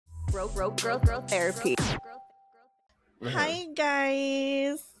Growth therapy. Hi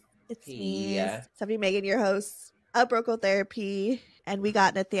guys, it's me, Stefanie Maegan, your host of Broco Therapy, and we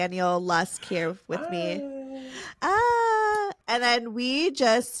got Nathaniel Lusk here with me. And then we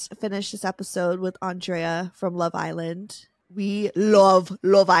just finished this episode with Andrea from Love Island. We love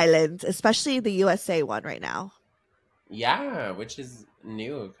Love Island, especially the USA one right now. Yeah, which is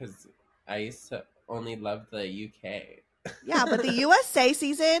new because I used to only love the UK. Yeah, but the USA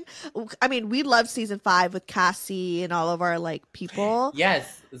season, I mean, we loved season 5 with Cassie and all of our people.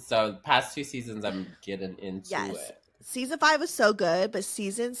 Yes, so past 2 seasons I'm getting into it. Season 5 was so good, but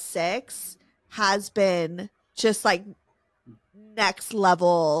season 6 has been just next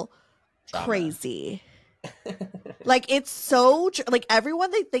level Drama. Crazy. It's so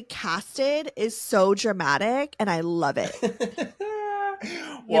everyone they casted is so dramatic, and I love it.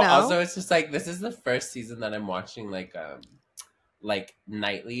 Also it's just this is the first season that I'm watching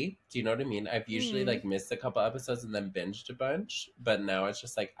nightly. Do you know what I mean? I've usually missed a couple episodes and then binged a bunch, but now it's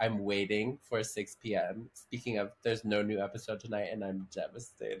just I'm waiting for 6 p.m. Speaking of, there's no new episode tonight and I'm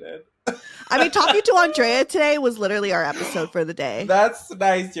devastated. I mean, talking to Andrea today was literally our episode for the day. That's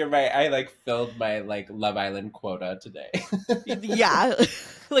nice. You're right. I filled my Love Island quota today. Yeah.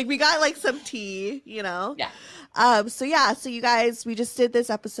 We got some tea, Yeah. So you guys, we just did this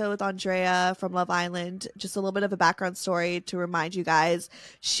episode with Andrea from Love Island. Just a little bit of a background story to remind you guys.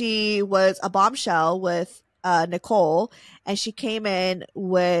 She was a bombshell with Nicole, and she came in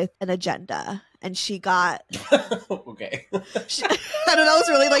with an agenda, and she got okay. I don't know, it was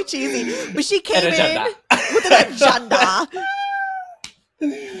really cheesy, but she came in with an agenda.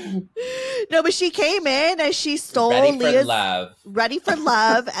 No, but she came in and she stole Ready for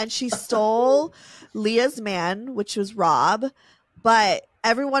Love, and she stole Leah's man, which was Rob. But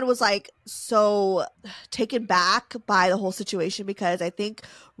everyone was so taken back by the whole situation because I think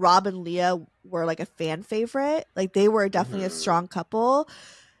Rob and Leah were a fan favorite. They were definitely a strong couple.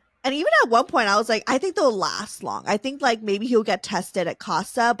 And even at one point I was I think they'll last long. I think maybe he'll get tested at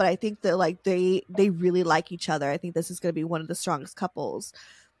Casa, but I think that they really like each other. I think this is going to be one of the strongest couples.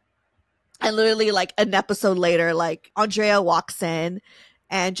 And literally an episode later, Andrea walks in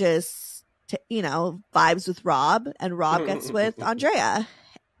and just vibes with Rob, and Rob gets with Andrea.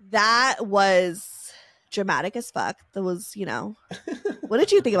 That was dramatic as fuck. That was, what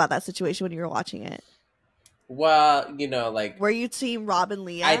did you think about that situation when you were watching it? Well, were you team Rob and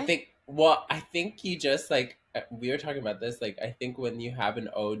Leah? I think you just we were talking about this. I think when you have an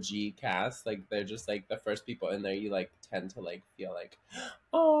OG cast, they're just the first people in there, you tend to feel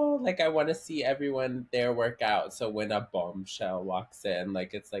oh, I want to see everyone there work out. So when a bombshell walks in,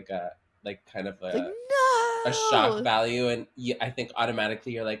 it's a kind of a shock value, and I think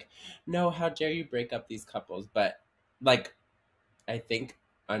automatically you're no, how dare you break up these couples? But I think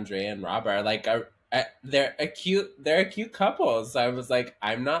Andrea and Rob are they're a cute couple. So I was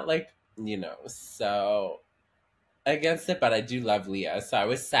I'm not so against it, but I do love Leah, so I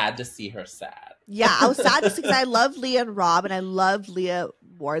was sad to see her sad. Yeah, I was sad to see because I love Leah and Rob, and I love Leah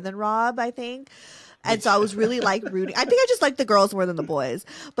more than Rob, I think. And so I was really rooting. I think I just like the girls more than the boys.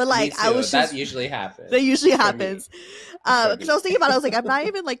 But I was just, that usually happens. That usually happens. Because I was thinking about it, I was I'm not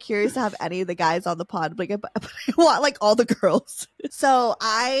even curious to have any of the guys on the pod. But I want all the girls. So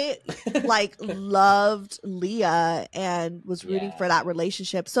I loved Leah and was rooting for that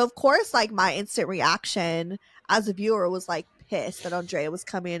relationship. So of course, my instant reaction as a viewer was pissed that Andrea was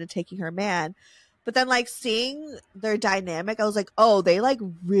coming in and taking her man. But then seeing their dynamic, I was oh, they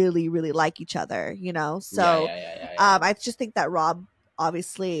really, really like each other, So I just think that Rob,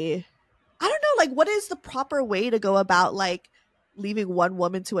 obviously, I don't know, what is the proper way to go about leaving one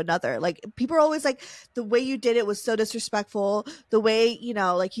woman to another? People are always the way you did it was so disrespectful. The way,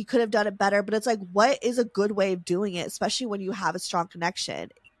 he could have done it better. But it's what is a good way of doing it, especially when you have a strong connection?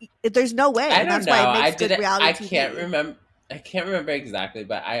 There's no way. I don't know. Why it makes good reality I TV. I can't remember exactly,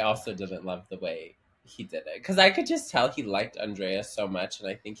 but I also didn't love the way he did it, because I could just tell he liked Andrea so much, and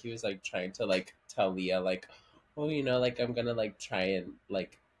I think he was trying to tell Leah oh, I'm gonna try and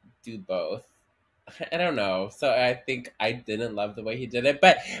do both. I don't know. So I think I didn't love the way he did it,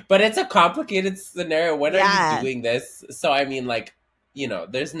 but it's a complicated scenario. When are you doing this? So I mean,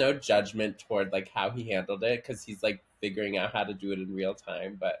 there's no judgment toward how he handled it, because he's figuring out how to do it in real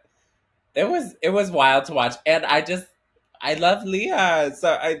time. But it was wild to watch, and I love Leah, so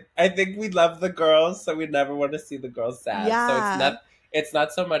I think we love the girls, so we never want to see the girls sad. Yeah. So it's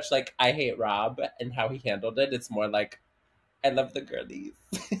not so much I hate Rob and how he handled it. It's more I love the girlies.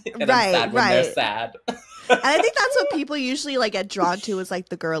 And I'm sad when they're sad. And I think that's what people usually like get drawn to is like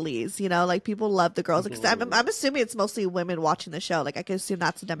the girlies, you know, like people love the girls. Because I'm assuming it's mostly women watching the show. Like I can assume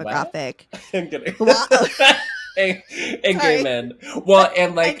that's a demographic. I'm kidding. and gay men. Well,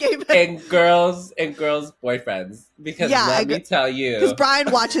 and like and girls boyfriends. Because let me tell you, because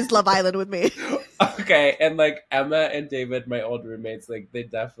Brian watches Love Island with me. Okay, and like Emma and David, my old roommates, like they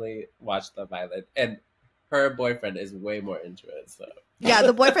definitely watch Love Island, and her boyfriend is way more into it. So yeah,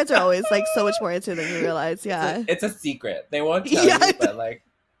 the boyfriends are always like so much more into it than you realize. Yeah, it's a secret. They won't tell you, but like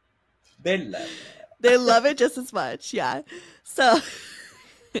they love it. They love it just as much. Yeah. So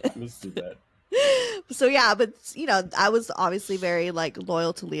let's do that. So yeah, but you know, I was obviously very like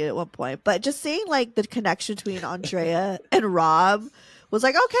loyal to Leah at one point, but just seeing like the connection between Andrea and Rob was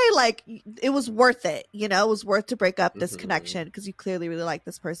like, okay, like it was worth it, you know, it was worth to break up this connection because you clearly really like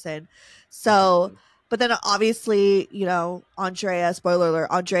this person. So but then obviously, you know, Andrea, spoiler alert,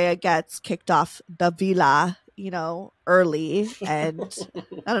 Andrea gets kicked off the villa, you know, early, and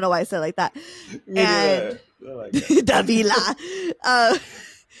I don't know why I said it like that. And the villa.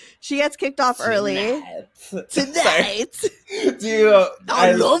 She gets kicked off early. Tonight. Do you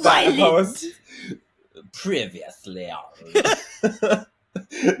I love host previously on.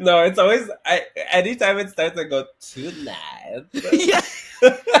 No, it's always anytime it starts I go tonight. Yeah.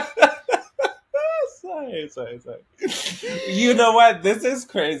 Sorry. You know what? This is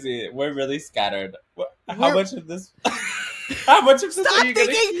crazy. We're really scattered. How much of this Stop are you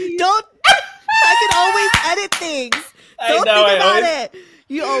thinking, don't I can always edit things. Don't think about it.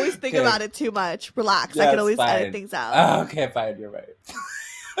 You always think about it too much. Relax. I can always edit things out. Oh, okay, fine. You're right.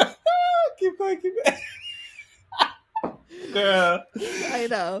 Keep going. Girl. I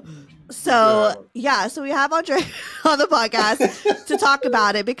know. So, yeah. So we have Andrea on the podcast to talk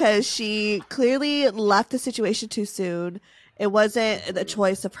about it because she clearly left the situation too soon. It wasn't the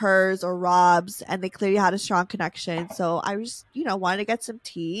choice of hers or Rob's, and they clearly had a strong connection. So I just, you know, wanted to get some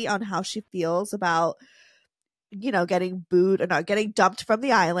tea on how she feels about, you know, getting booed or not getting dumped from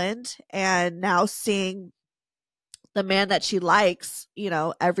the island and now seeing the man that she likes, you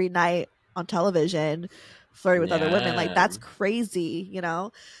know, every night on television flirting with other women. Like that's crazy, you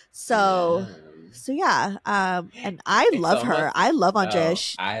know? So yeah. And I love her. I love Andrea.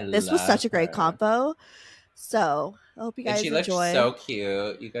 This was such a great combo. So I hope you guys enjoy. She looks so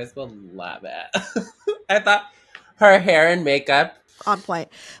cute. You guys will love it. I thought her hair and makeup on point.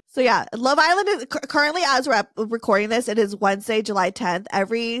 So yeah, Love Island is currently, as we're recording this, it is Wednesday, July 10th.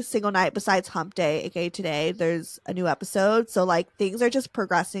 Every single night besides Hump Day, aka today, there's a new episode. So like things are just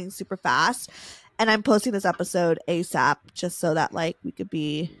progressing super fast. And I'm posting this episode ASAP just so that like we could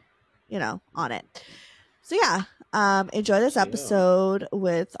be, you know, on it. So yeah, enjoy this episode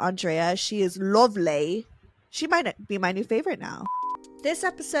with Andrea. She is lovely. She might be my new favorite now. This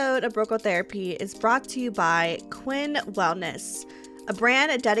episode of Broco Therapy is brought to you by Quinn Wellness, a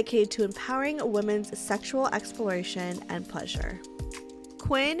brand dedicated to empowering women's sexual exploration and pleasure.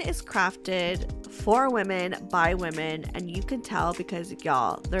 Quinn is crafted for women by women, and you can tell because,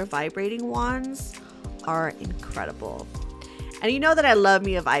 y'all, their vibrating wands are incredible. And you know that I love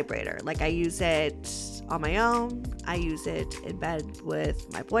me a vibrator. Like I use it on my own. I use it in bed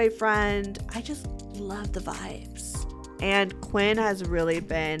with my boyfriend. I just love the vibes. And Quinn has really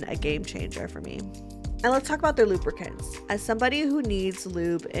been a game changer for me. And let's talk about their lubricants. As somebody who needs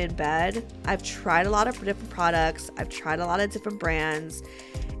lube in bed, I've tried a lot of different products. I've tried a lot of different brands.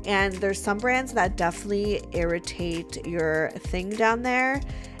 And there's some brands that definitely irritate your thing down there.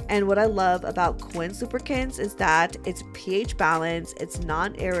 And what I love about Quinn's lubricants is that it's pH balanced, it's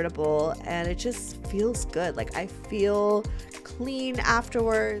non-irritable, and it just feels good. Like I feel clean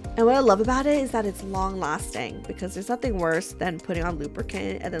afterwards. And what I love about it is that it's long lasting, because there's nothing worse than putting on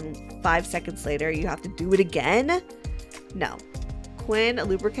lubricant and then 5 seconds later you have to do it again. No. Quinn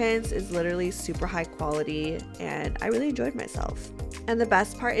lubricants is literally super high quality, and I really enjoyed myself. And the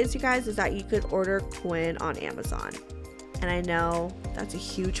best part is, you guys, is that you could order Quinn on Amazon. And I know that's a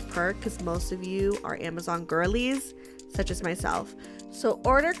huge perk because most of you are Amazon girlies, such as myself. So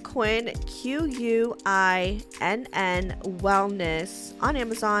order Quinn, Quinn Wellness on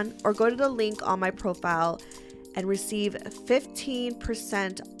Amazon, or go to the link on my profile and receive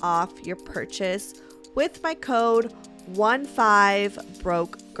 15% off your purchase with my code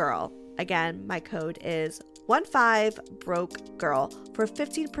 15BrokeGirl. Again, my code is 15BrokeGirl for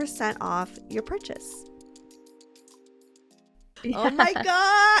 15% off your purchase. Yeah. Oh my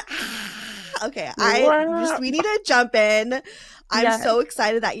god. Okay, we need to jump in. I'm so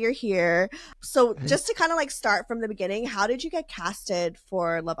excited that you're here. So just to kind of like start from the beginning, how did you get casted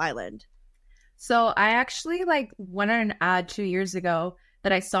for Love Island? So I actually like went on an ad 2 years ago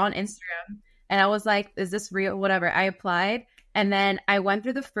that I saw on Instagram, and I was like, is this real? Whatever. I applied, and then I went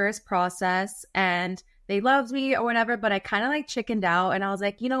through the first process and they loved me or whatever, but I kind of like chickened out and I was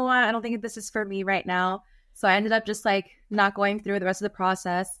like, you know what? I don't think this is for me right now. So I ended up just like not going through the rest of the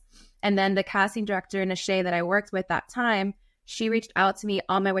process. And then the casting director, Nashay, that I worked with that time, she reached out to me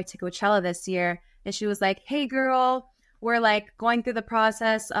on my way to Coachella this year. And she was like, hey, girl, we're like going through the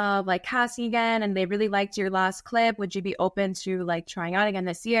process of like casting again. And they really liked your last clip. Would you be open to like trying out again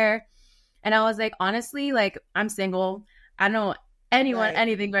this year? And I was like, honestly, like I'm single. I don't know anyone,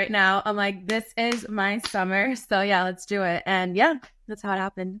 anything right now. I'm like, this is my summer. So yeah, let's do it. And yeah, that's how it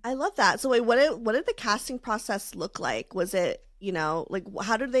happened. I love that. So wait, what did the casting process look like? Was it, you know, like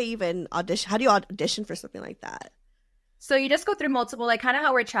how did they even audition? How do you audition for something like that? So you just go through multiple, like kind of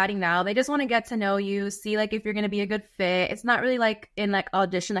how we're chatting now. They just want to get to know you, see like if you're going to be a good fit. It's not really like in like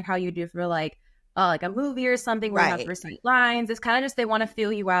audition, like how you do for like a movie or something where you have first lines. It's kind of just they want to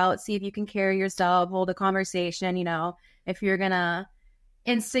feel you out, see if you can carry yourself, hold a conversation, you know, if you're going to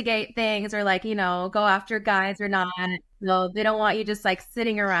instigate things or like, you know, go after guys or not. No, they don't want you just like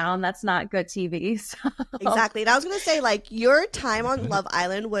sitting around. That's not good TV. So. Exactly. And I was going to say like your time on Love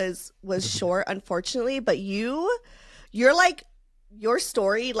Island was short, unfortunately, but you're like, your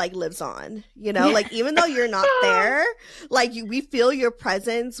story like lives on, you know, like even though you're not there, like we feel your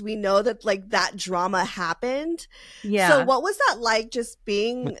presence. We know that like that drama happened. Yeah. So what was that like just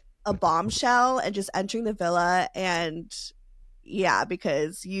being a bombshell and just entering the villa and yeah,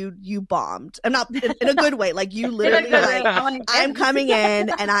 because you bombed. I'm not in a good way. Like you literally like I'm coming in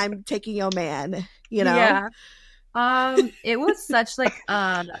and I'm taking your man, you know? Yeah. It was such like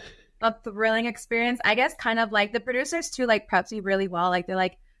a thrilling experience. I guess kind of like the producers too, like preps you really well. Like they're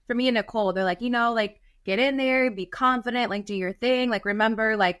like, for me and Nicole, they're like, you know, like get in there, be confident, like do your thing. Like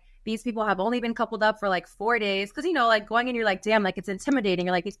remember, like these people have only been coupled up for like 4 days. Cause you know, like going in, you're like, damn, like it's intimidating.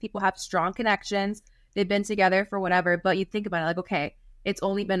 You're like, these people have strong connections. They've been together for whatever, but you think about it like, okay, it's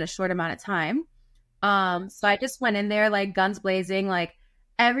only been a short amount of time. So I just went in there like guns blazing, like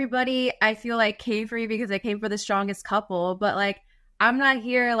everybody I feel like came for you because they came for the strongest couple, but like, I'm not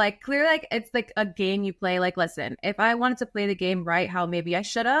here, like, clearly, like, it's, like, a game you play. Like, listen, if I wanted to play the game right, how maybe I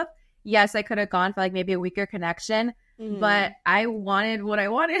should have, yes, I could have gone for, like, maybe a weaker connection, but I wanted what I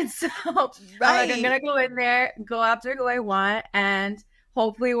wanted, so I'm like, I'm gonna go in there, go after who I want, and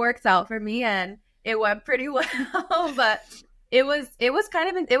hopefully it works out for me, and it went pretty well, but it was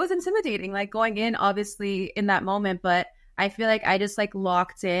intimidating, like, going in, obviously, in that moment, but I feel like I just like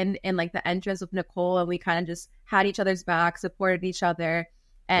locked in like the entrance with Nicole and we kind of just had each other's back, supported each other,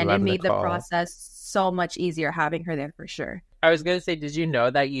 and it made Nicole. The process so much easier having her there for sure. I was going to say, did you know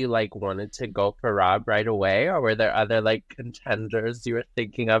that you like wanted to go for Rob right away, or were there other like contenders you were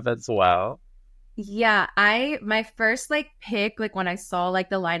thinking of as well? Yeah, my first like pick, like when I saw like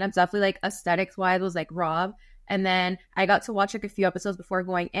the lineup, definitely like aesthetics wise was like Rob. And then I got to watch like a few episodes before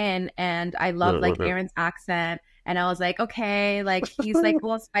going in and I loved like Aaron's accent. And I was like, okay, like he's like a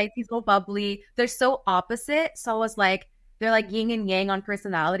little spicy, he's a little bubbly. They're so opposite. So I was like, they're like yin and yang on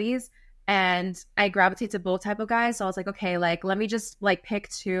personalities. And I gravitate to both type of guys. So I was like, okay, like let me just like pick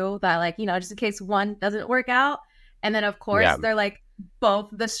two that like, you know, just in case one doesn't work out. And then of course they're like both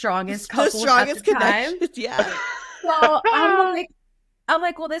the strongest couples. The strongest connections. Yeah. So I'm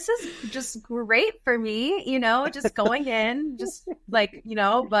like, well, this is just great for me, you know, just going in, just like, you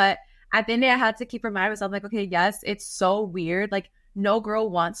know, but at the end of the day, I had to keep reminding myself, like, okay, yes, it's so weird. Like, no girl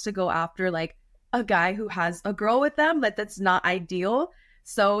wants to go after, like, a guy who has a girl with them. Like, that's not ideal.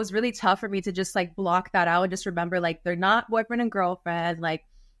 So it was really tough for me to just, like, block that out and just remember, like, they're not boyfriend and girlfriend. Like,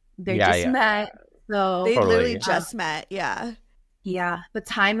 they just met. So they literally just met. Yeah. Yeah. But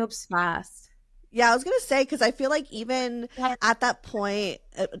time moves fast. Yeah, I was going to say, because I feel like even at that point,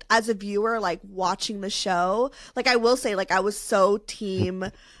 as a viewer, like, watching the show, like, I will say, like, I was so team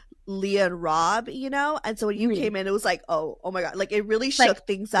Leah and Rob, you know? And so when you came in, it was like, oh my God. Like, it really shook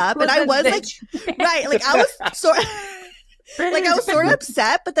things up. And I was like, right, like, I was sort of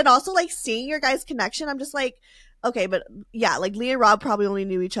upset, but then also, like, seeing your guys' connection, I'm just like, okay, but yeah, like Leah and Rob probably only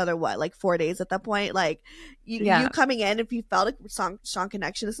knew each other, what, like 4 days at that point? Like, you coming in, if you felt a strong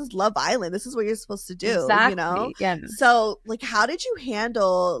connection, this is Love Island. This is what you're supposed to do, you know? Yeah. So, like, how did you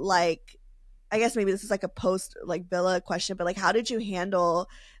handle, like, I guess maybe this is like a post, like, Villa question, but, like, how did you handle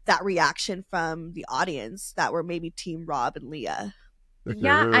that reaction from the audience that were maybe Team Rob and Leah?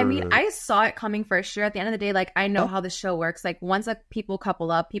 Yeah, I mean, I saw it coming for sure. At the end of the day, like, I know how the show works. Like, once people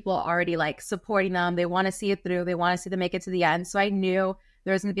couple up, people are already, like, supporting them. They want to see it through. They want to see them make it to the end. So I knew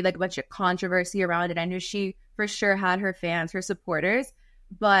there was going to be, like, a bunch of controversy around it. I knew she, for sure, had her fans, her supporters.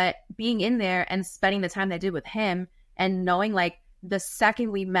 But being in there and spending the time that I did with him and knowing like the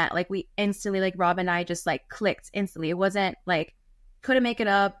second we met, like we instantly, like Rob and I just like clicked instantly. It wasn't like, couldn't make it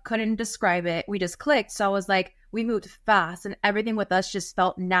up, couldn't describe it. We just clicked. So I was like, we moved fast and everything with us just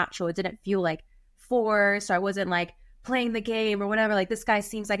felt natural. It didn't feel like forced. So I wasn't like playing the game or whatever. Like, this guy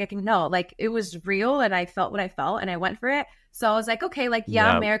seems like I can know. Like, it was real and I felt what I felt and I went for it. So I was like, okay, like,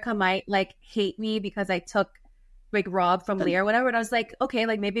 yeah, America might like hate me because I took like Rob from Leah or whatever. And I was like, okay,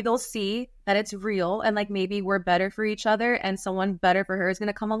 like maybe they'll see that it's real and like maybe we're better for each other and someone better for her is going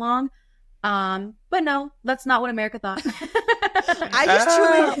to come along. But no, that's not what America thought. I just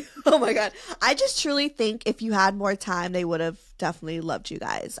truly, oh my God. I just truly think if you had more time, they would have definitely loved you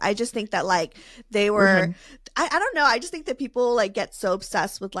guys. I just think that like they were, I don't know. I just think that people like get so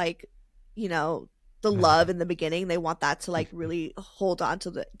obsessed with like, you know, the love in the beginning. They want that to like really hold on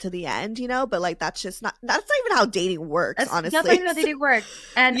to the end, you know, but like that's not even how dating works, that's honestly. That's not even how dating works.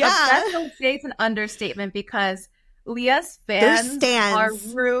 And obsessed, I would say, it's an understatement because Leah's fans are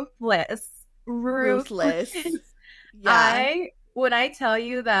ruthless. Ruthless. Yeah. When I tell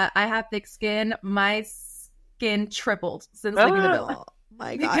you that I have thick skin, my skin tripled since leaving the villa. Oh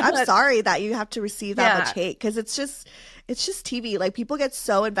my God. I'm sorry that you have to receive that much hate because it's just TV. Like, people get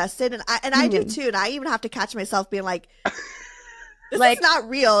so invested and I do too. And I even have to catch myself being like, this is not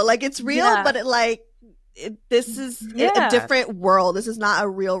real. Like, it's real, but this is a different world. This is not a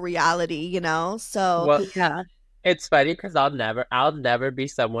real reality, you know? So it's funny because I'll never be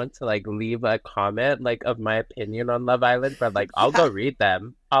someone to like leave a comment like of my opinion on Love Island, but like I'll go read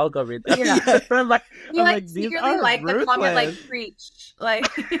them. I'm like, these are like ruthless. The comment like preach,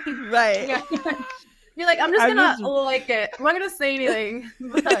 like right. Yeah. You're like, I'm just gonna like it. I'm not gonna say anything.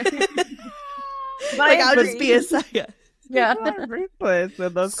 But like, I'll just be a second. Yeah, ruthless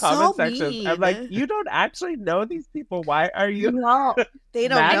in those comment sections. I'm like, you don't actually know these people. Why are you? No, they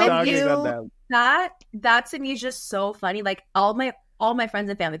don't know you. That to me is just so funny. Like, all my friends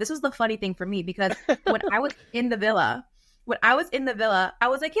and family. This was the funny thing for me because when I was in the villa, I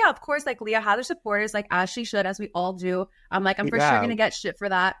was like, yeah, of course, like Leah has her supporters, like as she should, as we all do. I'm like, I'm for sure gonna get shit for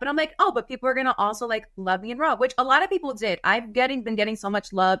that. But I'm like, oh, but people are gonna also like love me and Rob, which a lot of people did. I've been getting so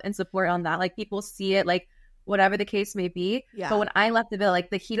much love and support on that. Like, people see it, like whatever the case may be. Yeah. But when I left the villa, like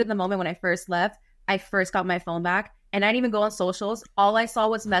the heat of the moment when I first left, I first got my phone back and I didn't even go on socials. All I saw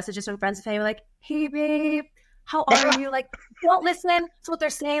was messages from friends and family like, hey babe, how are you? Like, don't listen to what they're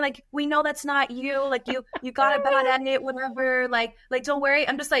saying. Like, we know that's not you. Like, you got it bad at it, whatever. Like don't worry.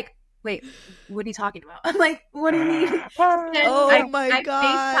 I'm just like, wait, what are you talking about? I'm like, what do you mean? And my God.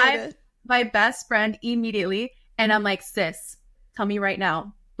 I FaceTimed my best friend immediately. And I'm like, sis, tell me right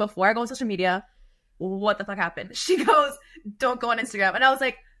now, before I go on social media, what the fuck happened? She goes, don't go on Instagram. And I was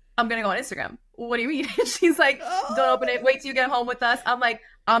like, I'm going to go on Instagram. What do you mean? And she's like, don't open it. Wait till you get home with us. I'm like,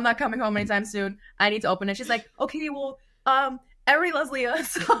 I'm not coming home anytime soon. I need to open it. She's like, okay, well, everybody loves Leah.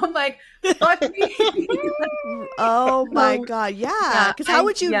 So I'm like, fuck me. Oh my God. Yeah. Because how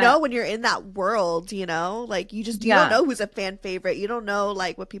would you know when you're in that world, you know? Like, you don't know who's a fan favorite. You don't know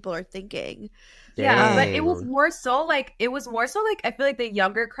like what people are thinking. Yeah, but it was more so like I feel like the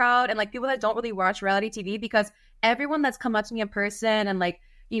younger crowd and like people that don't really watch reality TV, because everyone that's come up to me in person and like,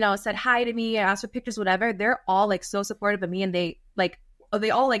 you know, said hi to me, asked for pictures, whatever, they're all like so supportive of me, and they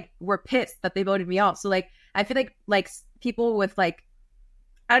all like were pissed that they voted me off. So like I feel like people with like,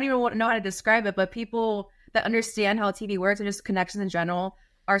 I don't even know how to describe it, but people that understand how TV works and just connections in general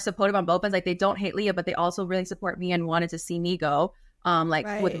are supportive on both ends. Like, they don't hate Leah, but they also really support me and wanted to see me go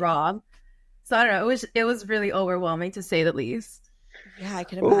with Rob. So I don't know. It was really overwhelming, to say the least. Yeah, I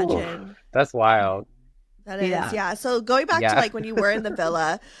can imagine. Ooh, that's wild. That is, yeah. So going back to like when you were in the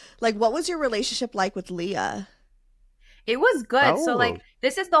villa, like what was your relationship like with Leah? It was good. So like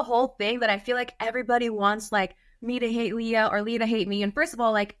this is the whole thing that I feel like everybody wants like me to hate Leah or Leah to hate me. And first of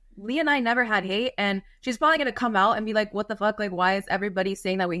all, like Leah and I never had hate, and she's probably gonna come out and be like, what the fuck? Like, why is everybody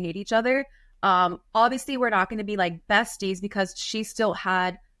saying that we hate each other? Obviously we're not gonna be like besties because she still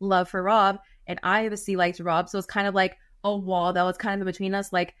had love for Rob and I obviously liked Rob. So it's kind of like a wall that was kind of between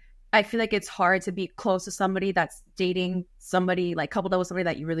us. Like, I feel like it's hard to be close to somebody that's dating somebody, like coupled up with somebody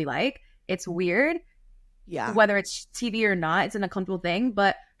that you really like. It's weird. Yeah. Whether it's TV or not, it's an uncomfortable thing.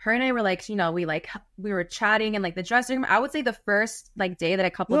 But her and I were like, you know, we were chatting in like the dressing room. I would say the first like day that I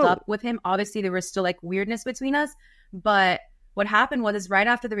coupled up with him, obviously there was still like weirdness between us. But what happened was right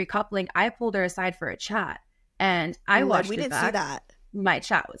after the recoupling, I pulled her aside for a chat. And I watched we it didn't back. see that. My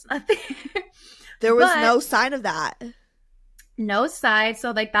chat was nothing. There was no sign of that. No side.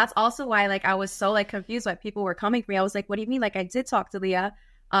 So like that's also why like I was so like confused why people were coming for me. I was like, what do you mean? Like, I did talk to Leah.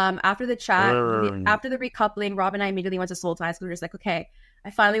 After the chat, after the recoupling, Rob and I immediately went to Soul Ties because we were just like, okay,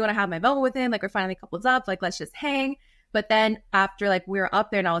 I finally want to have my moment with him. Like, we're finally coupled up. Like, let's just hang. But then after, like, we were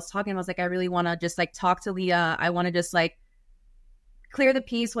up there and I was talking, I was like, I really want to just, like, talk to Leah. I want to just, like, clear the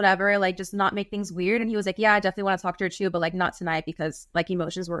peace, whatever, like, just not make things weird. And he was like, yeah, I definitely want to talk to her too, but, like, not tonight because, like,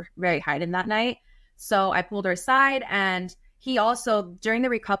 emotions were very heightened that night. So I pulled her aside, and he also, during the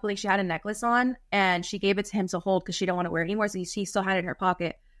recoupling, she had a necklace on and she gave it to him to hold because she didn't want to wear it anymore. So she still had it in her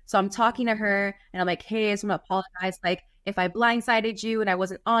pocket. So I'm talking to her and I'm like, hey, I just want to apologize. Like, if I blindsided you and I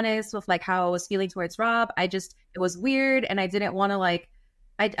wasn't honest with, like, how I was feeling towards Rob, it was weird. And I didn't want to, like,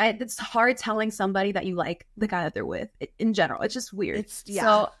 it's hard telling somebody that you like the guy that they're with in general. It's just weird.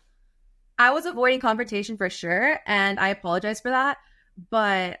 So I was avoiding confrontation for sure. And I apologize for that.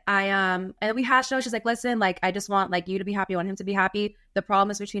 But and we hashed out. She's like, listen, like, I just want, like, you to be happy. I want him to be happy. The problem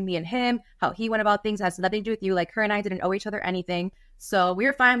is between me and him. How he went about things has nothing to do with you. Like, her and I didn't owe each other anything. So we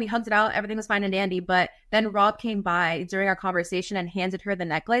were fine. We hugged it out. Everything was fine and dandy. But then Rob came by during our conversation and handed her the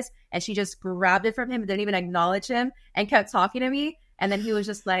necklace. And she just grabbed it from him and didn't even acknowledge him and kept talking to me. And then he was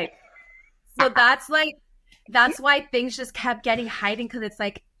just like, so that's why things just kept getting heightened, because it's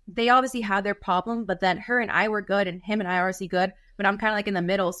like, they obviously had their problem, but then her and I were good and him and I are obviously good, but I'm kind of like in the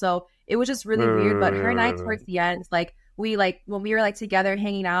middle. So it was just really weird. But her and I towards the end, like, we, like, when we were, like, together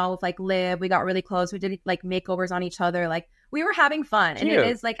hanging out with, like, Liv, we got really close. We did, like, makeovers on each other. Like, we were having fun. And it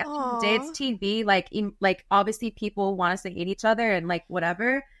is, like, at the end of the day, it's TV. Like, obviously people want us to hate each other and, like,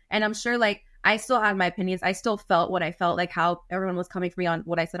 whatever. And I'm sure, like, I still had my opinions. I still felt what I felt, like, how everyone was coming for me on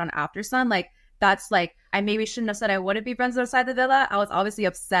what I said on After Sun. Like, that's, like, I maybe shouldn't have said I wouldn't be friends outside the villa. I was obviously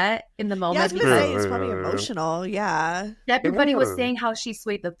upset in the moment. Yeah, I was gonna say, it's probably emotional. Yeah. Everybody was saying how she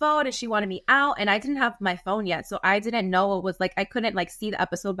swayed the vote and she wanted me out, and I didn't have my phone yet. So I didn't know it was, like, I couldn't, like, see the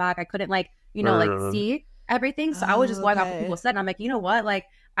episode back. I couldn't, like, you know, like, see everything. So I was just going off what people said. And I'm like, you know what? Like,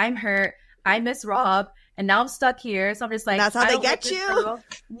 I'm hurt. I miss Rob. And now I'm stuck here. So I'm just like, that's how they get you.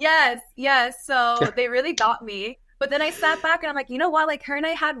 Yes. So they really got me. But then I sat back and I'm like, you know what? Like, her and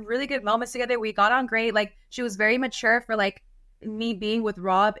I had really good moments together. We got on great. Like, she was very mature for, like, me being with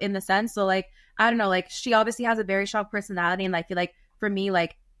Rob in the sense. So, like, I don't know, like, she obviously has a very strong personality. And I feel like for me,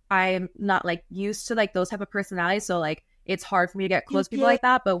 like, I'm not, like, used to, like, those type of personalities. So, like, it's hard for me to get close to people like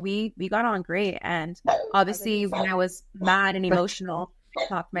that. But we got on great. And obviously when I was mad and emotional, I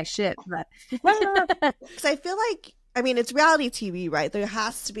talked my shit. But because I feel like, I mean, it's reality TV, right? There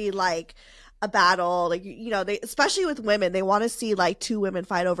has to be, like, a battle, like, you know, they, especially with women, they want to see, like, two women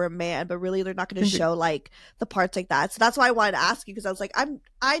fight over a man, but really they're not going to show, like, the parts like that. So that's why I wanted to ask you, because I was like,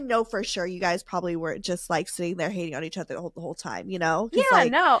 I know for sure you guys probably weren't just, like, sitting there hating on each other the whole time, you know? Yeah,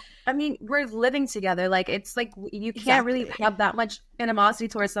 like, no, I mean, we're living together. Like, it's like, you can't really have that much animosity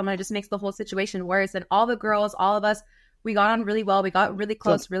towards someone. It just makes the whole situation worse. And all the girls, all of us, we got on really well. We got really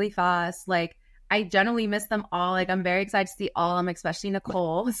close really fast. Like, I generally miss them all. Like, I'm very excited to see all of them, especially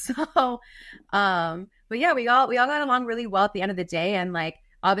Nicole. So, but yeah, we all got along really well at the end of the day. And, like,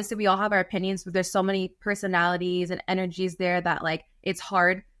 obviously we all have our opinions, but there's so many personalities and energies there that, like, it's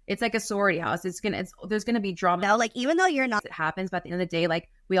hard. It's like a sorority house. There's gonna be drama. No, like, even though you're not, it happens, but at the end of the day, like,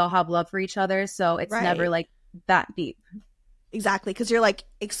 we all have love for each other. So it's never, like, that deep. Exactly, because you're, like,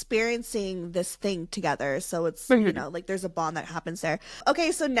 experiencing this thing together. So it's, you know, like, there's a bond that happens there.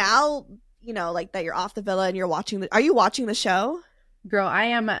 Okay, so now, you know, like, that you're off the villa and you're watching are you watching the show? Girl, I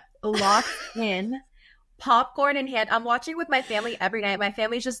am locked in, popcorn in hand. I'm watching with my family every night. My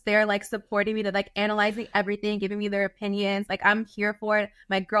family's just there, like, supporting me. They're, like, analyzing everything, giving me their opinions. Like, I'm here for it.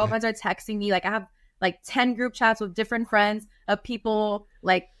 My girlfriends are texting me. Like, I have, like, 10 group chats with different friends of people,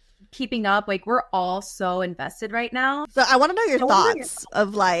 like, keeping up. Like, we're all so invested right now. So I want to know your thoughts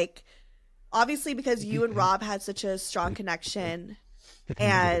of, like, obviously because you and Rob had such a strong connection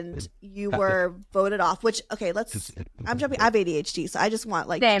and you were voted off, which, okay, I'm jumping. I have ADHD, so I just want,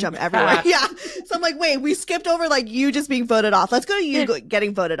 like, to jump everywhere. Yeah. So I'm like, wait, we skipped over, like, you just being voted off. Let's go to you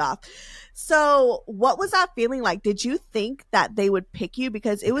getting voted off. So what was that feeling like? Did you think that they would pick you?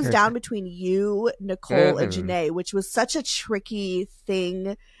 Because it was down between you, Nicole, and Janae, which was such a tricky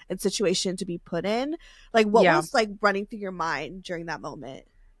thing and situation to be put in. Like, what was, like, running through your mind during that moment?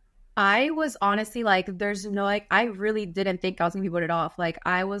 I was honestly like, there's no, like, I really didn't think I was gonna be voted off. Like,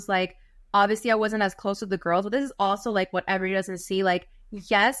 I was like, obviously I wasn't as close with the girls, but this is also, like, what everybody doesn't see. Like,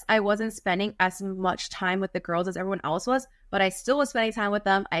 yes, I wasn't spending as much time with the girls as everyone else was, but I still was spending time with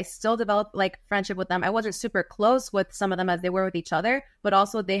them. I still developed, like, friendship with them. I wasn't super close with some of them as they were with each other, but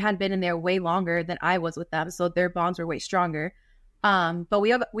also they had been in there way longer than I was with them, so their bonds were way stronger. But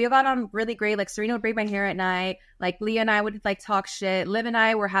we got on really great. Like, Serena would braid my hair at night. Like, Leah and I would, like, talk shit. Liv and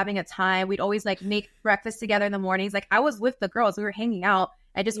I were having a time. We'd always, like, make breakfast together in the mornings. Like, I was with the girls. We were hanging out.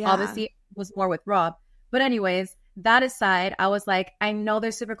 I just obviously was more with Rob. But anyways, that aside, I was like, I know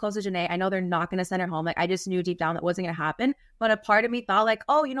they're super close to Janae. I know they're not going to send her home. Like, I just knew deep down that wasn't going to happen. But a part of me thought like,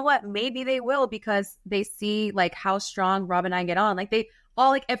 oh, you know what? Maybe they will, because they see like how strong Rob and I get on. Like, they all,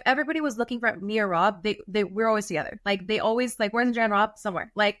 like, if everybody was looking for me or Rob, we're always together. Like, they always like, where's Andrea and Rob?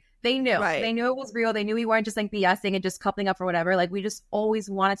 Somewhere. Like, they knew. Right. They knew it was real. They knew we weren't just like BSing and just coupling up or whatever. Like, we just always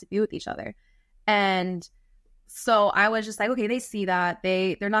wanted to be with each other. And so I was just like, okay, they see that.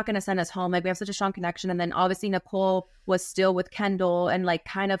 They're not going to send us home. Like, we have such a strong connection. And then obviously Nicole was still with Kendall and like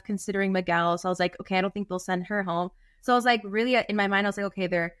kind of considering Miguel. So I was like, okay, I don't think they'll send her home. So I was like, really in my mind, I was like, okay,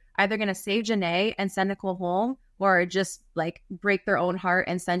 they're either going to save Janae and send Nicole home, or just like break their own heart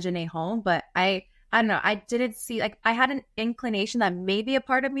and send Janae home. But I don't know. I didn't see, like, I had an inclination that maybe a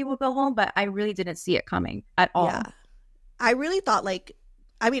part of me will go home, but I really didn't see it coming at all. Yeah. I really thought like,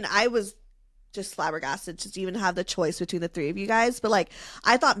 I mean, I was just flabbergasted to even have the choice between the three of you guys, but like,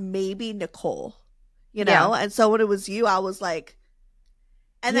 I thought maybe Nicole, you know? Yeah. And so when it was you, I was like,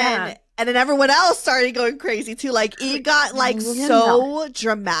 and then everyone else started going crazy too. Like, it got like so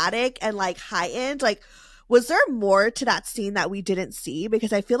dramatic and like heightened. Like, was there more to that scene that we didn't see?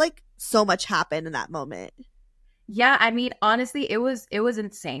 Because I feel like so much happened in that moment. Yeah, I mean, honestly, it was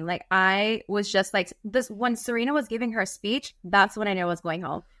insane. Like, I was just like, this, when Serena was giving her speech, that's when I knew I was going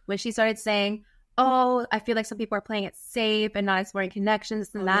home. When she started saying, oh, I feel like some people are playing it safe and not exploring connections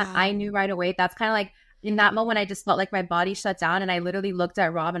and that, I knew right away. That's kind of like, in that moment, I just felt like my body shut down, and I literally looked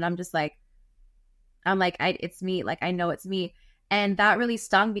at Rob and I'm like, it's me. Like, I know it's me. And that really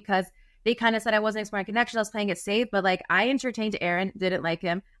stung, because they kind of said I wasn't exploring connections, I was playing it safe, but like, I entertained Aaron, didn't like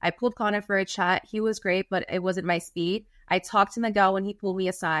him. I pulled Connor for a chat. He was great, but it wasn't my speed. I talked to Miguel when he pulled me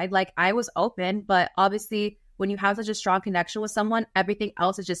aside. Like, I was open, but obviously when you have such a strong connection with someone, everything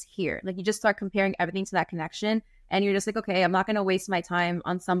else is just here. Like, you just start comparing everything to that connection, and you're just like, okay, I'm not going to waste my time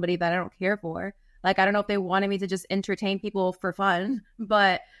on somebody that I don't care for. Like, I don't know if they wanted me to just entertain people for fun,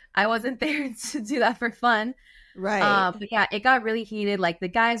 but I wasn't there to do that for fun. Right. But yeah, it got really heated. Like, the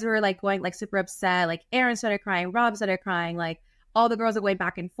guys were like going like super upset. Like, Aaron started crying, Rob started crying, like all the girls were going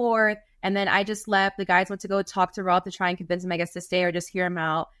back and forth. And then I just left. The guys went to go talk to Rob to try and convince him, I guess, to stay or just hear him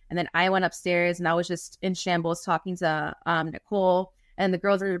out. And then I went upstairs and I was just in shambles talking to Nicole, and the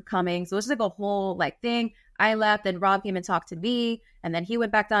girls were coming. So it was just like a whole like thing. I left, and Rob came and talked to me, and then he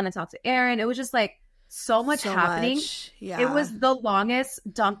went back down and talked to Aaron. It was just like so much happening. Yeah. It was the longest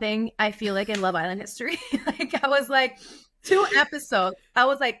dumping, I feel like, in Love Island history. Like, I was like, 2 episodes. I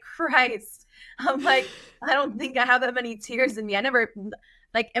was like, Christ. I'm like, I don't think I have that many tears in me. I never,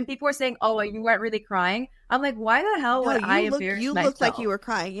 like, and people were saying, oh, you weren't really crying. I'm like, why the hell would I embarrass You myself? looked like you were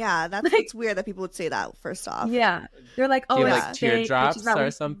crying. Yeah, that's like, it's weird that people would say that first off. Yeah. They're like, oh, do you yeah. like teardrops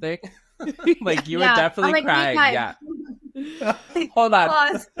or something? Like, you were definitely like, crying. Yeah. Hold on.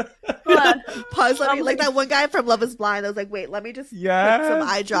 Pause. Let me, like that one guy from Love is Blind. I was like, wait, let me just put some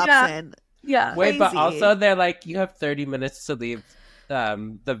eye drops in. Yeah. Wait, but also they're like, you have 30 minutes to leave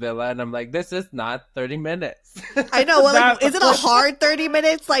the villa, and I'm like, this is not 30 minutes. I know. Well, like, is it a hard 30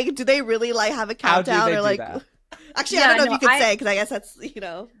 minutes? Like, do they really like have a countdown or like? That? Actually, I don't know if you could say, because I guess that's, you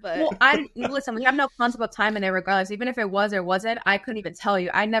know, but. Well, listen, we have no concept of time in there regardless. Even if it was or wasn't, I couldn't even tell you.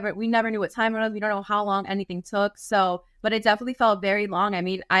 We never knew what time it was. We don't know how long anything took. So, but it definitely felt very long. I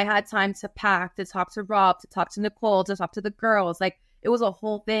mean, I had time to pack, to talk to Rob, to talk to Nicole, to talk to the girls. Like, it was a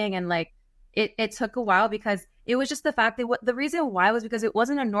whole thing. And like, it took a while, because it was just the fact that the reason why was because it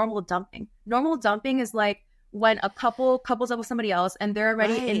wasn't a normal dumping. Normal dumping is like, when a couple couples up with somebody else and they're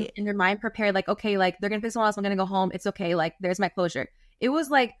already in their mind prepared, like, okay, like, they're gonna pick someone else, I'm gonna go home, it's okay, like, there's my closure. It was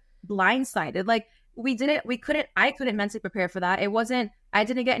like blindsided. Like, I couldn't mentally prepare for that. I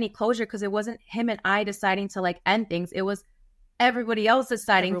didn't get any closure, because it wasn't him and I deciding to like end things. It was everybody else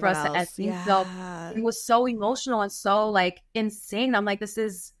deciding for us to end things. Yeah. So it was so emotional and so like insane. I'm like, this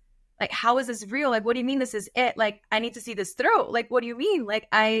is like, how is this real? Like, what do you mean this is it? Like, I need to see this through. Like, what do you mean? Like,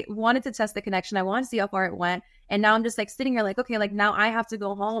 I wanted to test the connection. I wanted to see how far it went. And now I'm just like sitting here like, okay, like, now I have to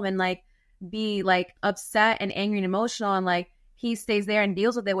go home and like be like upset and angry and emotional. And like, he stays there and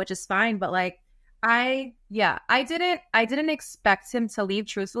deals with it, which is fine. But like, I didn't expect him to leave,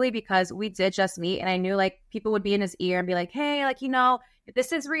 truthfully, because we did just meet. And I knew like people would be in his ear and be like, hey, like, you know, if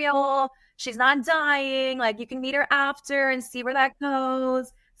this is real, she's not dying. Like, you can meet her after and see where that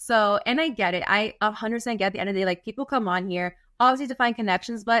goes. So, and I get it. I 100% get at the end of the day, like, people come on here, obviously to find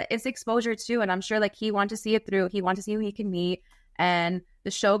connections, but it's exposure too. And I'm sure like he wanted to see it through. He wanted to see who he can meet. And the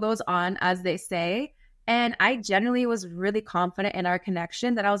show goes on, as they say. And I genuinely was really confident in our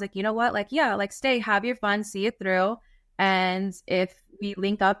connection that I was like, you know what? Like, yeah, like, stay, have your fun, see it through. And if we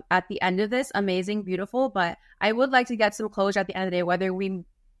link up at the end of this, amazing, beautiful. But I would like to get some closure at the end of the day, whether we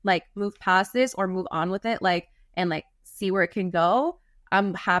like move past this or move on with it. Like, and like see where it can go.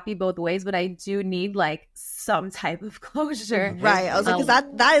 I'm happy both ways, but I do need like some type of closure. Right. I was like, because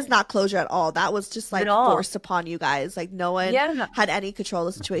that is not closure at all. That was just like forced upon you guys. Like no one had any control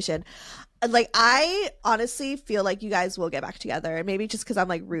of the situation. Like I honestly feel like you guys will get back together, and maybe just because I'm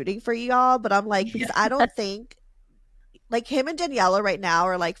like rooting for y'all, but I'm like, because I don't think like him and Daniela right now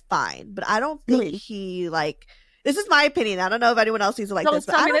are like fine, but I don't think he like. This is my opinion. I don't know if anyone else sees it like this.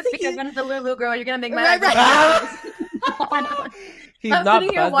 But I don't think because I'm the Lulu girl. You're gonna make my right. He's I'm not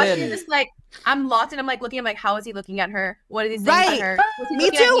sitting here watching this like I'm lost, and I'm like looking. I'm like, how is he looking at her? What is he saying to her? Was he Me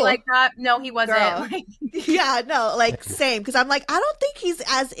looking too. At me like that? No, he wasn't. Like, yeah, no, like same. Because I'm like, I don't think he's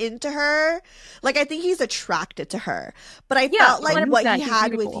as into her. Like, I think he's attracted to her. But I felt like what he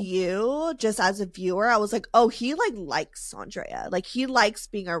had with you, just as a viewer, I was like, oh, he like likes Andrea. Like he likes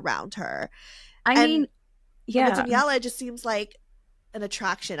being around her. I mean, yeah. With Daniela, it just seems like an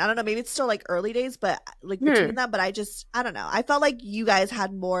attraction. I don't know. Maybe it's still like early days, but like between them. But I don't know. I felt like you guys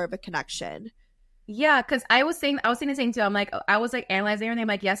had more of a connection. Yeah, because I was saying the same too. I'm like, I was like analyzing everything. I'm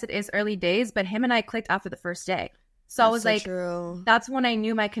like, yes, it is early days, but him and I clicked after the first day. So I was like, that's when I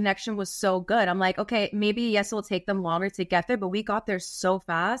knew my connection was so good. I'm like, okay, maybe yes, it will take them longer to get there, but we got there so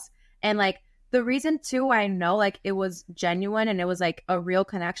fast. And like the reason too, I know like it was genuine and it was like a real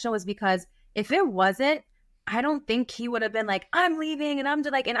connection was because if it wasn't, I don't think he would have been like, I'm leaving and I'm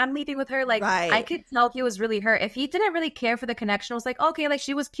just like, and I'm leaving with her. Like, I could tell he was really hurt. If he didn't really care for the connection, it was like, okay, like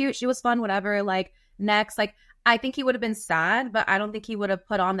she was cute, she was fun, whatever. Like next, like I think he would have been sad, but I don't think he would have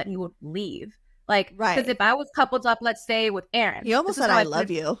put on that he would leave. Like, because if I was coupled up, let's say with Aaron, he almost said, I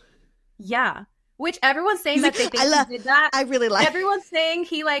love you. Yeah. Which everyone's saying that they think he did that. I really like. Everyone's saying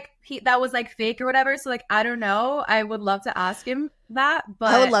he that was like fake or whatever. So like I don't know. I would love to ask him that,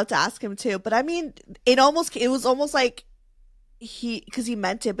 but I would love to ask him too. But I mean, it was almost like because he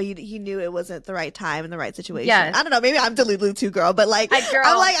meant it, but he knew it wasn't the right time and the right situation. Yes. I don't know. Maybe I'm Delulu too, girl. But like,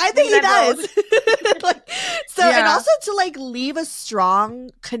 I'm like, I think he does. Like, so and also to like leave a strong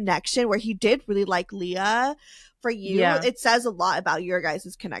connection where he did really like Leah. For you, it says a lot about your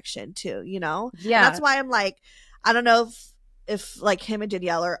guys' connection too, you know? Yeah. And that's why I'm like, I don't know if like him and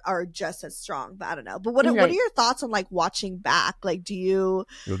Danielle are just as strong, but I don't know. But what are your thoughts on like watching back? Like, do you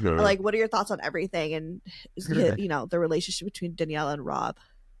like what are your thoughts on everything and you know the relationship between Danielle and Rob?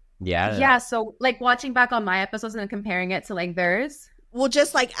 Yeah. So like watching back on my episodes and comparing it to like theirs. Well,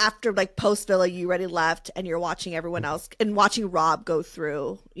 just like after like post Villa, you already left and you're watching everyone else and watching Rob go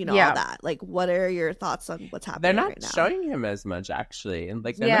through, you know, all that. Like, what are your thoughts on what's happening? They're not right now? showing him as much, actually, and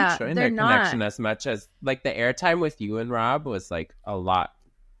like they're not showing their connection as much as like the airtime with you and Rob was like a lot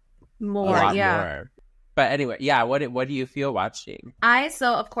more. But anyway, what do you feel watching?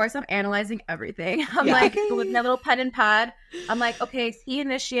 So of course I'm analyzing everything. I'm like with my little pen and pad. I'm like, okay, is he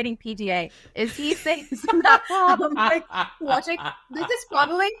initiating PDA? Is he saying something? I'm like watching. This is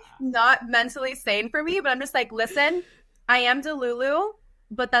probably not mentally sane for me, but I'm just like, listen, I am Delulu,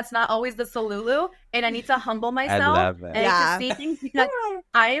 but that's not always the Solulu, and I need to humble myself. I love it. And I need to see things because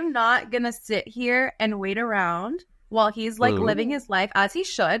I am not gonna sit here and wait around while he's like living his life as he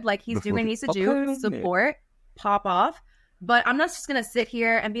should, like he's doing what he needs to do, support, pop off. But I'm not just gonna sit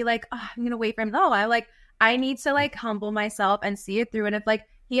here and be like, oh, I'm gonna wait for him. No, I need to like humble myself and see it through. And if like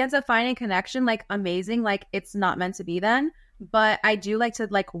he ends up finding connection, like amazing, like it's not meant to be then. But I do like to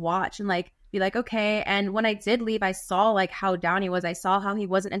like watch and like be like, okay. And when I did leave, I saw like how down he was. I saw how he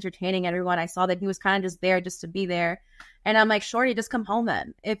wasn't entertaining everyone. I saw that he was kind of just there just to be there. And I'm like, shorty, just come home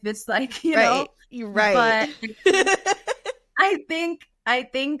then. If it's like, you know. You're right. But I think,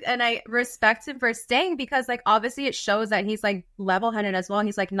 and I respect him for staying because, like, obviously it shows that he's, like, level-headed as well. And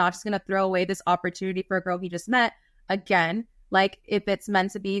he's, like, not just going to throw away this opportunity for a girl he just met. Again, like, if it's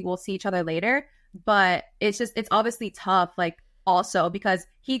meant to be, we'll see each other later. But it's obviously tough, like, also because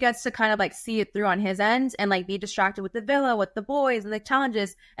he gets to kind of, like, see it through on his end and, like, be distracted with the villa, with the boys and the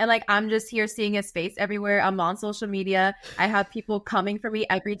challenges. And, like, I'm just here seeing his face everywhere. I'm on social media. I have people coming for me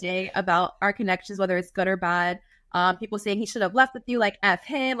every day about our connections, whether it's good or bad. People saying he should have left with you, like F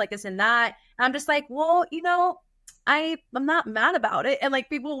him, like this and that. And I'm just like, well, you know, I'm not mad about it. And like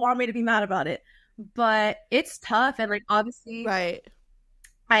people want me to be mad about it. But it's tough. And like obviously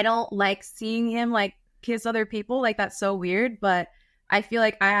I don't like seeing him like kiss other people. Like that's so weird. But I feel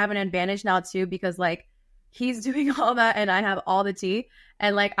like I have an advantage now too because like he's doing all that and I have all the tea.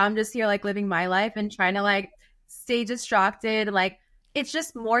 And like I'm just here like living my life and trying to like stay distracted. Like it's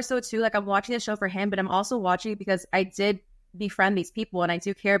just more so too, like I'm watching the show for him, but I'm also watching it because I did befriend these people and I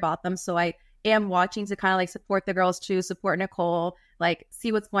do care about them. So I am watching to kind of like support the girls too, support Nicole, like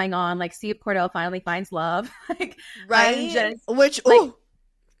see what's going on, like see if Cordell finally finds love. Like right. Which like,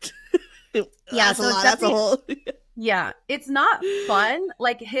 Yeah, that's a whole. Yeah, it's not fun.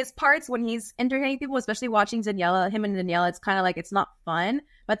 Like his parts when he's entertaining people, especially watching him and Daniela, it's kind of like it's not fun.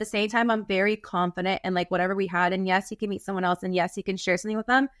 But at the same time, I'm very confident in like whatever we had. And yes, he can meet someone else, and yes, he can share something with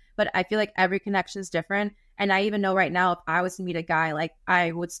them. But I feel like every connection is different. And I even know right now, if I was to meet a guy, like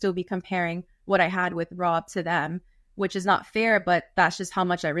I would still be comparing what I had with Rob to them, which is not fair. But that's just how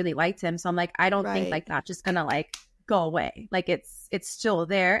much I really liked him. So I'm like, I don't think like that's just gonna like go away. Like it's still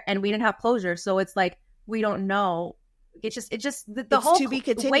there, and we didn't have closure, so it's like. We don't know. The whole to be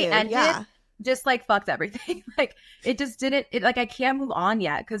continued. Way ended just like fucked everything. Like it just didn't. Like I can't move on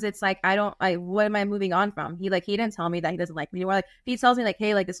yet because it's like what am I moving on from? He didn't tell me that he doesn't like me anymore. Like if he tells me like,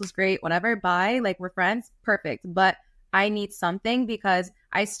 hey, like this was great, whatever, bye, like we're friends, perfect. But I need something because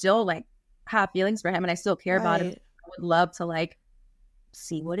I still like have feelings for him and I still care about him. I would love to like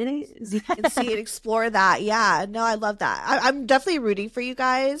see what it is and see and explore that. Yeah, no, I love that. I'm definitely rooting for you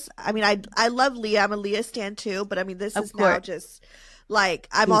guys. I mean, I love Leah. I'm a Leah stan too, but I mean, this is now just like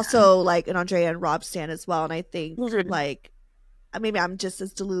I'm also like an Andrea and Rob stan as well, and I think like maybe I'm just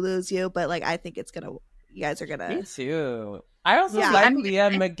as delulu as you, but like I think you guys are gonna. Me too. I also like Leah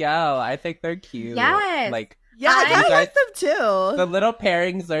and Miguel. I think they're cute. Yes. Like. Yeah, I kind of like them too. The little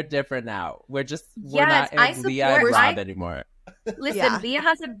pairings are different now. We're not in Leah and Rob anymore. Listen, Leah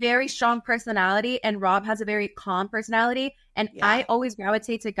has a very strong personality and Rob has a very calm personality. And I always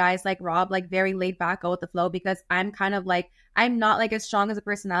gravitate to guys like Rob, like very laid back, go with the flow, because I'm kind of like, I'm not like as strong as a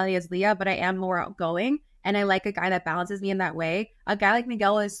personality as Leah, but I am more outgoing. And I like a guy that balances me in that way. A guy like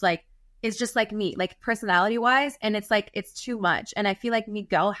Miguel is just like me, like personality wise. And it's like, it's too much. And I feel like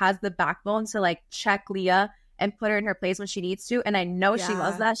Miguel has the backbone to like check Leah and put her in her place when she needs to. And I know she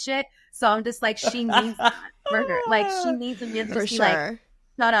loves that shit. So I'm just like, she needs that for her. Like, she needs a man to be like,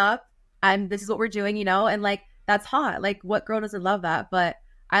 shut up. This is what we're doing, you know? And like, that's hot. Like, what girl doesn't love that? But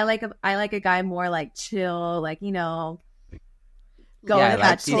I like a guy more like chill, like, you know, going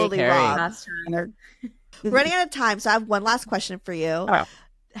that totally Rob. Running out of time. So I have one last question for you. Oh.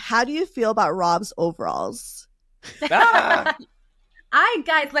 How do you feel about Rob's overalls?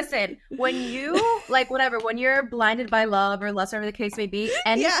 Guys, listen, when you, like, whatever, when you're blinded by love or lust, whatever the case may be,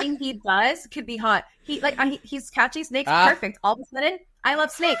 anything he does could be hot. He's catching snakes, perfect. All of a sudden, I love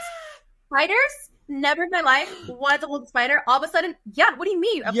snakes. Spiders, never in my life wanted to hold a spider. All of a sudden, what do you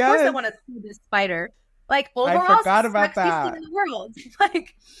mean? Of course I want to see this spider. Like, overalls, I forgot about that. In the world.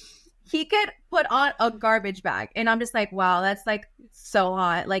 Like, he could put on a garbage bag, and I'm just like, wow, that's, like, so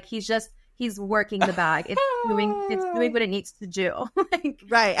hot. Like, he's working the bag. It's doing what it needs to do. Like,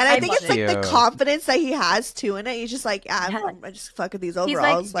 right. And I think it's like the confidence that he has too in it. He's just like, I'm just fucking these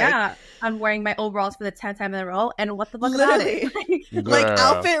overalls. He's like, I'm wearing my overalls for the 10th time in a row. And what the fuck about it? Like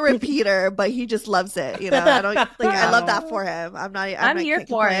outfit repeater, but he just loves it. You know, I don't like. I love that for him. I'm here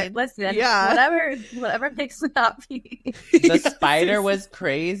for it. Listen, whatever makes me happy. The spider was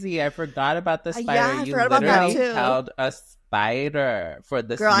crazy. I forgot about the spider. I forgot about that too. Held a spider for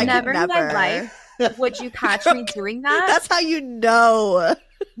the girl. Never in my life would you catch me doing that. That's how you know.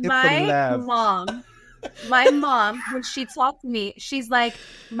 My mom, when she talked to me, she's like,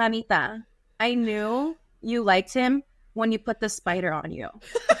 "Mamita, I knew you liked him when you put the spider on you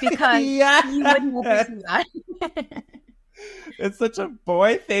because you would never do that." It's such a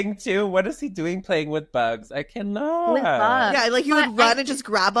boy thing too. What is he doing playing with bugs? I cannot. With bugs. Yeah, like you would run and just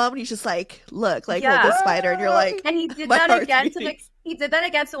grab him, and he's just like, "Look, like hold this spider," and you're like, and he did that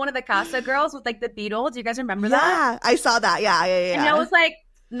again to one of the Casa girls with like the beetle. Do you guys remember that? Yeah, I saw that. Yeah. And I was like,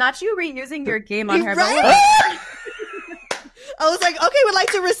 not you reusing your game on her, right? I was like, okay, we'd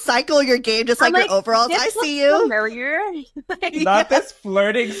like to recycle your game just like your overalls. I see you. Familiar. Not this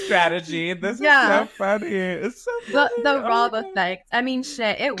flirting strategy. This is so funny. It's so funny. The Rob effect. I mean,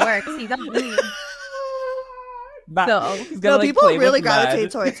 shit, it works. He doesn't need. People really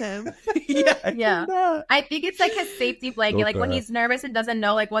gravitate towards him. I think it's like his safety blanket. Like when he's nervous and doesn't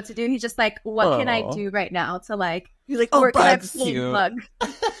know like what to do, he's just like, "What can I do right now to like?" He's like, "Oh, bugs, bugs."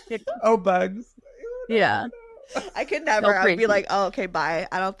 Oh, bugs. Yeah. I could never. I'd be like, "Oh, okay, bye.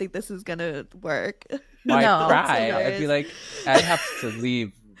 I don't think this is gonna work." I'd cry. I'd be like, "I have to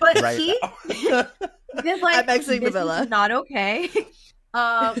leave." But now. He's like, I'm exiting the villa. Is not okay.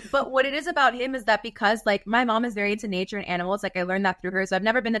 But what it is about him is that because like my mom is very into nature and animals, like I learned that through her. So I've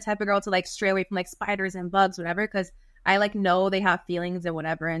never been the type of girl to like stray away from like spiders and bugs, whatever, because I like know they have feelings and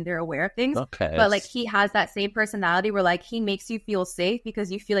whatever, and they're aware of things. Okay. But like he has that same personality where like he makes you feel safe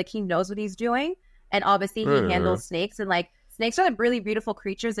because you feel like he knows what he's doing. And obviously he handles snakes, and like snakes are like really beautiful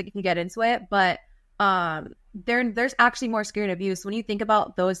creatures. Like you can get into it, but there's actually more scary abuse when you think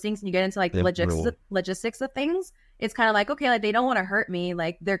about those things and you get into like logistics of things. it's kind of like, okay, like they don't want to hurt me,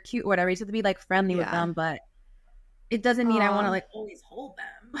 like they're cute or whatever. You just have to be like friendly with them, but it doesn't mean I want to like always hold them.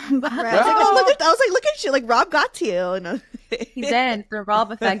 But, right. I was like, look at you, like Rob got to you. No. He did. The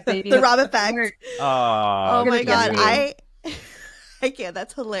Rob effect, baby. The Rob effect. Oh my God. I can't.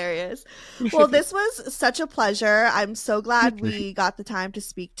 That's hilarious. Well, this was such a pleasure. I'm so glad we got the time to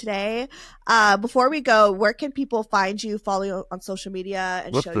speak today. Before we go, where can people find you, follow you on social media,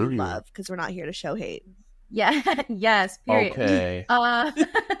 and show you love? Because we're not here to show hate. Yeah. Yes. Period. Okay.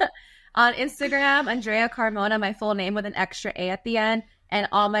 On Instagram, Andrea Carmona, my full name with an extra A at the end. And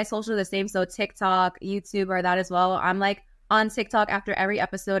all my socials are the same. So TikTok, YouTube are that as well. I'm like on TikTok after every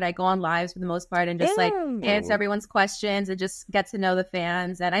episode. I go on lives for the most part and just like answer everyone's questions and just get to know the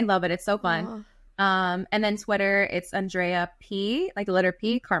fans. And I love it. It's so fun. And then Twitter, it's Andrea P, like the letter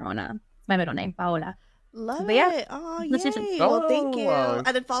P, Carmona. It's my middle name, Paola. Love it. Oh, yay. Well, thank you. And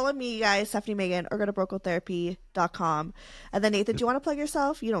then follow me, guys, Stefanie Maegan, or go to brocotherapy.com. And then, Nathan, do you want to plug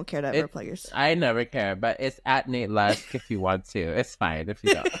yourself? You don't care to ever plug yourself. I never care, but it's at Nate Lusk if you want to. It's fine if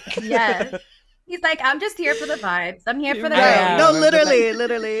you don't. Yes. He's like, I'm just here for the vibes. I'm here for the vibes. No,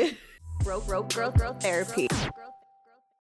 literally. Bro Girl Therapy.